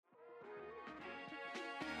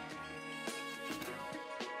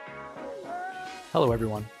Hello,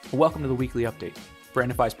 everyone, and welcome to the Weekly Update,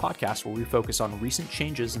 Brandify's podcast where we focus on recent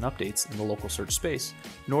changes and updates in the local search space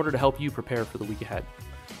in order to help you prepare for the week ahead.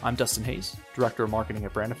 I'm Dustin Hayes, Director of Marketing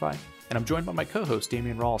at Brandify, and I'm joined by my co-host,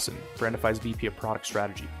 Damian Rawlson, Brandify's VP of Product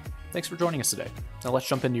Strategy. Thanks for joining us today. Now let's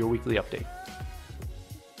jump into your weekly update.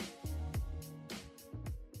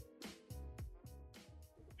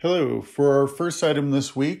 Hello. For our first item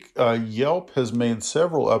this week, Yelp has made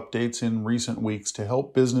several updates in recent weeks to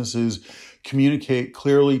help businesses communicate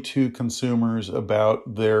clearly to consumers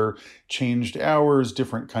about their changed hours,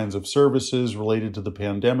 different kinds of services related to the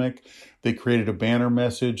pandemic. They created a banner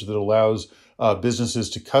message that allows businesses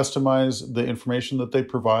to customize the information that they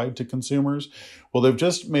provide to consumers. Well, they've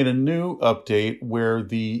just made a new update where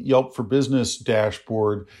the Yelp for Business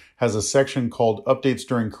dashboard has a section called Updates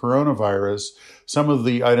During Coronavirus. Some of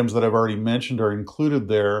the items that I've already mentioned are included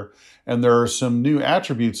there, and there are some new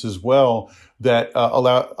attributes as well that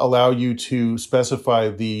allow you to specify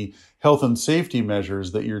the health and safety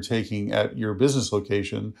measures that you're taking at your business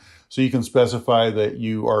location. So you can specify that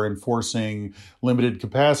you are enforcing limited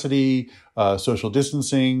capacity, social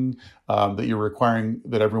distancing, that you're requiring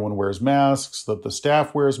that everyone wears masks, that the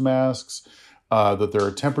staff wears masks, that there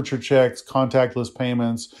are temperature checks, contactless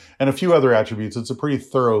payments, and a few other attributes. It's a pretty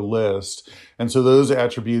thorough list. And so those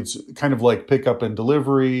attributes, kind of like pickup and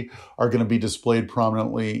delivery, are going to be displayed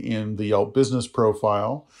prominently in the Yelp business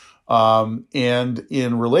profile. And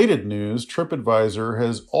in related news, TripAdvisor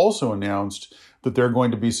has also announced that they're going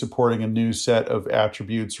to be supporting a new set of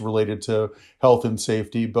attributes related to health and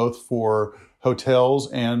safety, both for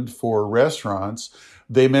hotels and for restaurants.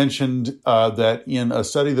 They mentioned that in a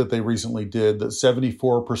study that they recently did, that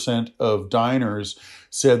 74% of diners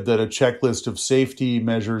said that a checklist of safety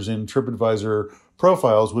measures in TripAdvisor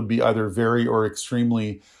profiles would be either very or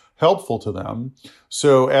extremely helpful to them.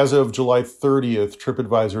 So as of July 30th,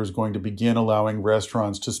 TripAdvisor is going to begin allowing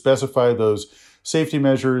restaurants to specify those safety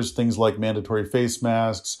measures, things like mandatory face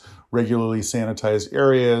masks, regularly sanitized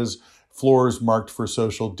areas, floors marked for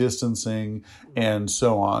social distancing, and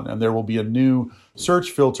so on. And there will be a new search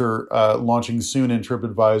filter launching soon in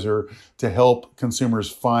TripAdvisor to help consumers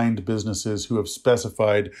find businesses who have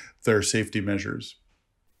specified their safety measures.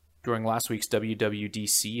 During last week's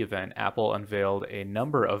WWDC event, Apple unveiled a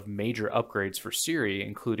number of major upgrades for Siri,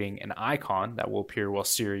 including an icon that will appear while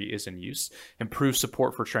Siri is in use, improved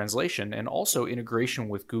support for translation, and also integration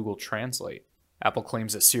with Google Translate. Apple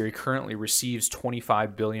claims that Siri currently receives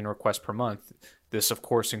 25 billion requests per month, this of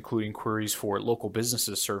course including queries for local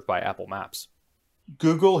businesses served by Apple Maps.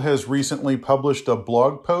 Google has recently published a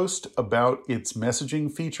blog post about its messaging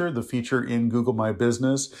feature, the feature in Google My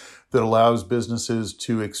Business that allows businesses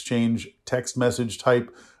to exchange text message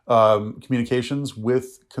type communications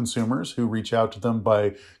with consumers who reach out to them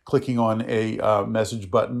by clicking on a message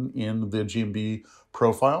button in the GMB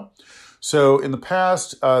profile. So in the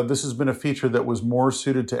past, this has been a feature that was more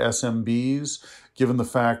suited to SMBs, given the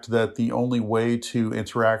fact that the only way to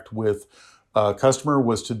interact with a customer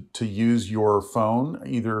was to use your phone,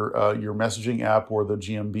 either your messaging app or the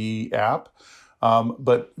GMB app.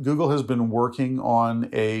 But Google has been working on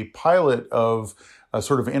a pilot of a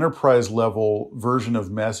sort of enterprise level version of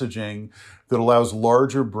messaging that allows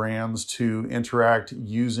larger brands to interact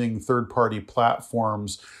using third-party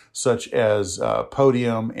platforms such as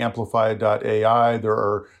Podium, Amplify.ai. There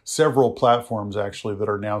are several platforms actually that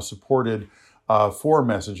are now supported for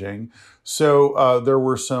messaging. So there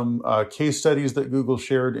were some case studies that Google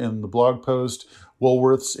shared in the blog post.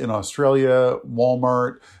 Woolworths in Australia,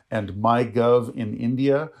 Walmart, and MyGov in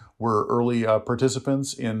India were early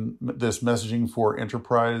participants in this messaging for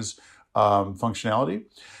enterprise functionality.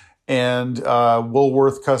 And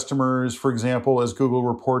Woolworth customers, for example, as Google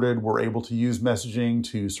reported, were able to use messaging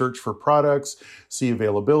to search for products, see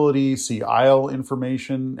availability, see aisle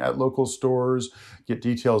information at local stores, get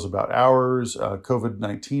details about hours,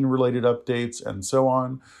 COVID-19 related updates, and so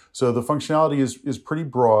on. So the functionality is pretty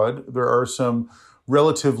broad. There are some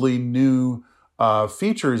relatively new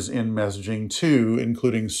features in messaging too,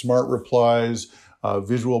 including smart replies,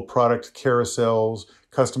 visual product carousels,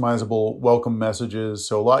 customizable welcome messages.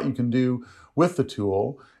 So a lot you can do with the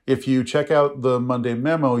tool. If you check out the Monday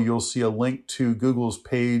memo, you'll see a link to Google's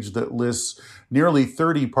page that lists nearly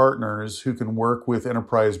 30 partners who can work with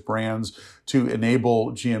enterprise brands to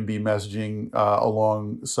enable GMB messaging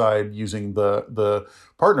alongside using the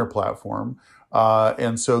partner platform.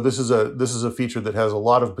 And so this is a feature that has a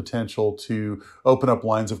lot of potential to open up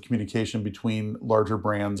lines of communication between larger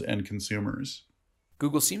brands and consumers.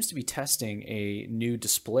 Google seems to be testing a new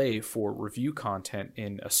display for review content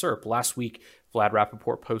in a SERP. Last week, Vlad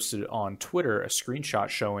Rappaport posted on Twitter a screenshot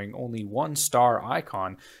showing only one star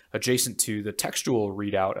icon adjacent to the textual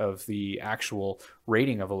readout of the actual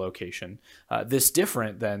rating of a location. This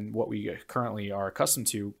different than what we currently are accustomed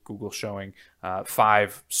to, Google showing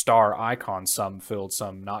 5-star icons, some filled,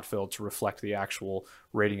 some not filled, to reflect the actual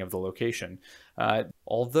rating of the location.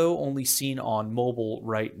 Although only seen on mobile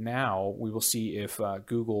right now, we will see if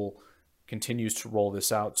Google continues to roll this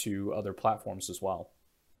out to other platforms as well.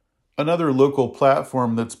 Another local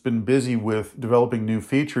platform that's been busy with developing new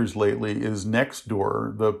features lately is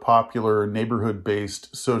Nextdoor, the popular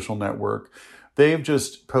neighborhood-based social network. They've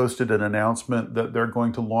just posted an announcement that they're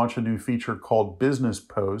going to launch a new feature called Business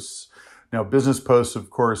Posts. Now, Business Posts, of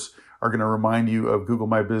course, are going to remind you of Google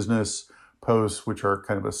My Business posts, which are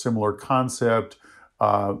kind of a similar concept.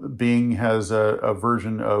 Bing has a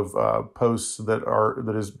version of posts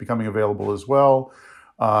that is becoming available as well.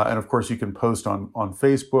 And of course, you can post on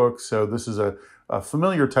Facebook. So this is a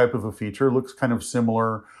familiar type of a feature. Looks kind of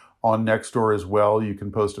similar on Nextdoor as well. You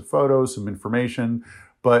can post a photo, some information.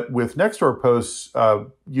 But with Nextdoor posts,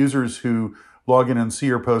 users who log in and see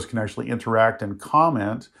your post can actually interact and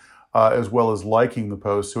comment, as well as liking the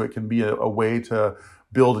post. So it can be a way to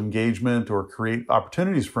build engagement or create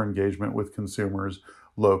opportunities for engagement with consumers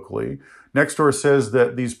locally. Nextdoor says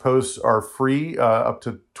that these posts are free, up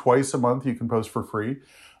to twice a month you can post for free,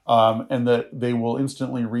 and that they will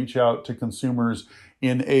instantly reach out to consumers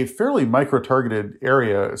in a fairly micro-targeted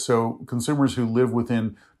area. So consumers who live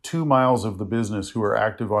within 2 miles of the business who are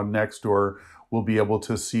active on Nextdoor will be able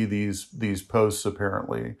to see these posts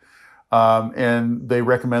apparently. And they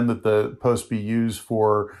recommend that the posts be used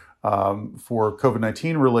for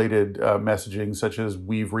COVID-19 related messaging, such as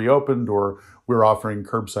we've reopened or we're offering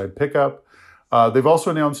curbside pickup. They've also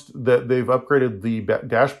announced that they've upgraded the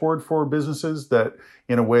dashboard for businesses that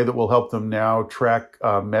in a way that will help them now track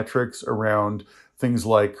metrics around things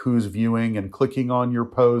like who's viewing and clicking on your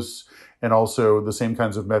posts, and also the same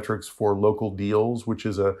kinds of metrics for local deals, which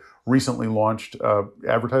is a recently launched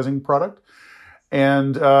advertising product.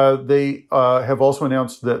 And they have also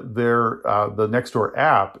announced that the Nextdoor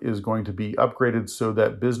app is going to be upgraded so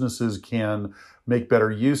that businesses can make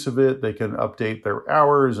better use of it. They can update their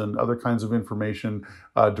hours and other kinds of information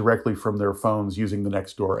directly from their phones using the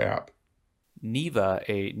Nextdoor app. Neva,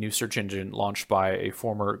 a new search engine launched by a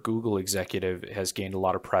former Google executive, has gained a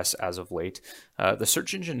lot of press as of late. The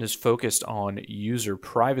search engine is focused on user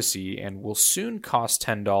privacy and will soon cost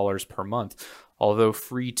 $10 per month. Although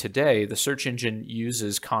free today, the search engine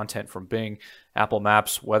uses content from Bing, Apple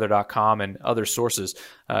Maps, Weather.com, and other sources.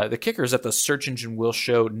 The kicker is that the search engine will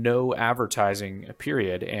show no advertising,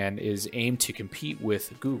 period, and is aimed to compete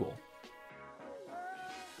with Google.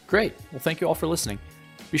 Great. Well, thank you all for listening.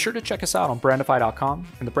 Be sure to check us out on Brandify.com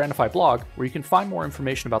and the Brandify blog, where you can find more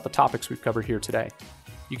information about the topics we've covered here today.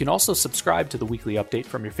 You can also subscribe to the weekly update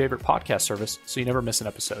from your favorite podcast service so you never miss an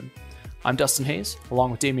episode. I'm Dustin Hayes,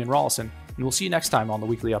 along with Damian Rawlison, and we'll see you next time on the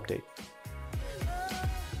Weekly Update.